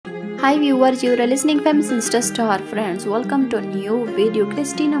Hi viewers, you are listening famous Insta star friends. Welcome to a new video.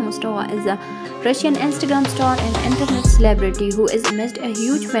 Kristina is a Russian Instagram star and internet celebrity who is amassed a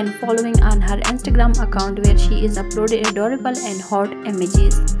huge fan following on her Instagram account where she is uploaded adorable and hot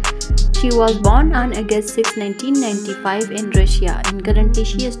images. She was born on August 6, 1995 in Russia and currently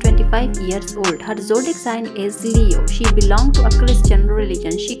she is 25 years old. Her zodiac sign is Leo. She belonged to a Christian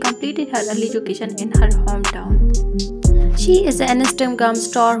religion. She completed her early education in her hometown. She is an Instagram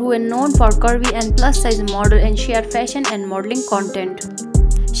star who is known for curvy and plus-size model and share fashion and modeling content.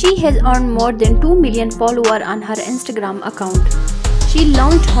 She has earned more than 2 million followers on her Instagram account. She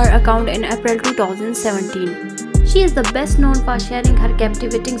launched her account in April 2017. She is the best known for sharing her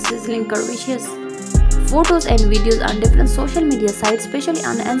captivating, sizzling, curvaceous photos and videos on different social media sites, especially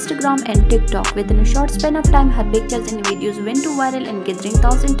on Instagram and TikTok. Within a short span of time, her pictures and videos went viral and gathering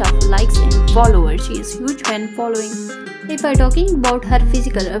thousands of likes and followers. She is huge fan following. If I talking about her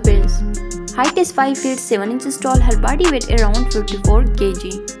physical appearance, height is 5 feet 7 inches tall, her body weight around 54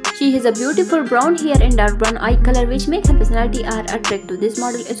 kg. She has a beautiful brown hair and dark brown eye color which make her personality are attractive. This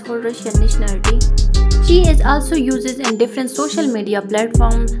model is whole Russian nationality. She is also uses in different social media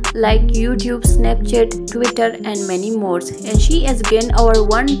platforms like YouTube, Snapchat, Twitter and many more. And she has gained over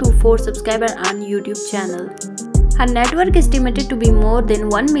 1 to 4 subscribers on YouTube channel. Her net worth is estimated to be more than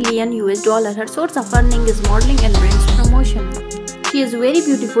 $1 million. Her source of earning is modeling and brand promotion. She is very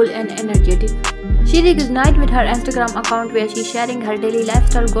beautiful and energetic. She reignites with her Instagram account where she is sharing her daily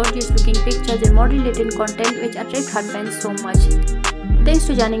lifestyle, gorgeous looking pictures and model-related content which attract her fans so much. Thanks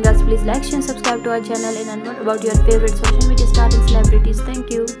for joining us. Please like, share and subscribe to our channel and learn more about your favorite social media stars and celebrities.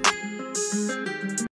 Thank you.